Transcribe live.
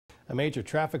A major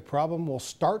traffic problem will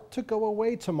start to go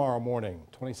away tomorrow morning.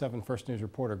 27 First News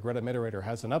reporter Greta Mittereder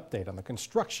has an update on the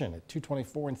construction at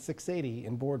 224 and 680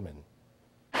 in Boardman.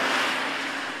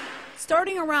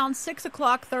 Starting around 6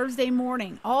 o'clock Thursday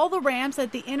morning, all the ramps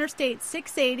at the Interstate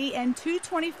 680 and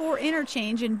 224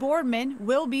 interchange in Boardman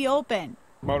will be open.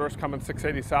 Motorists coming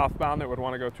 680 southbound that would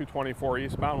want to go 224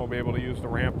 eastbound will be able to use the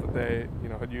ramp that they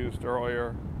had used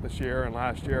earlier this year and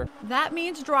last year. That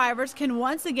means drivers can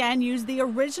once again use the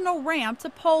original ramp to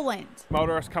Poland.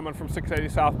 Motorists coming from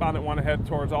 680 southbound that want to head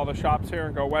towards all the shops here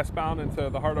and go westbound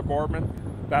into the heart of Boardman,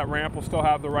 that ramp will still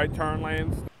have the right turn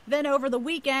lanes. Then over the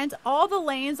weekend, all the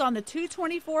lanes on the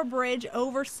 224 bridge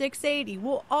over 680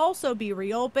 will also be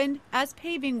reopened as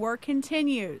paving work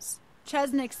continues.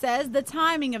 Chesnick says the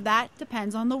timing of that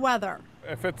depends on the weather.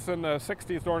 If it's in the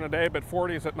 60s during the day but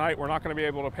 40s at night, we're not going to be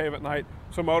able to pave at night.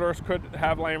 So motorists could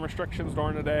have lane restrictions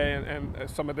during the day and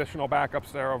some additional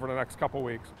backups there over the next couple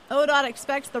weeks. ODOT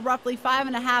expects the roughly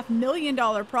 $5.5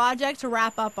 million project to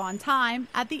wrap up on time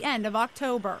at the end of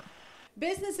October.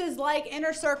 Businesses like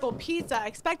Inner Circle Pizza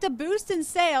expect a boost in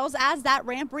sales as that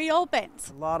ramp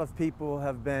reopens. A lot of people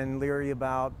have been leery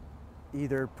about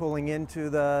either pulling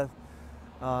into the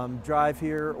drive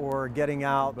here or getting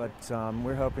out, but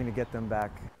we're hoping to get them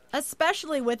back.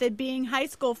 Especially with it being high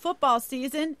school football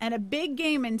season and a big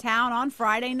game in town on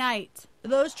Friday night.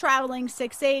 Those traveling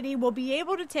 680 will be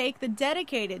able to take the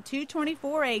dedicated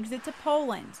 224 exit to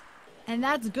Poland. And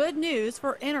that's good news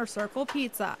for Inner Circle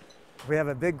Pizza. We have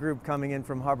a big group coming in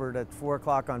from Hubbard at 4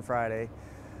 o'clock on Friday,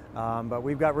 but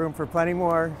we've got room for plenty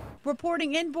more.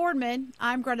 Reporting in Boardman,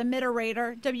 I'm Greta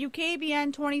Mittereder,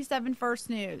 WKBN 27 First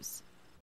News.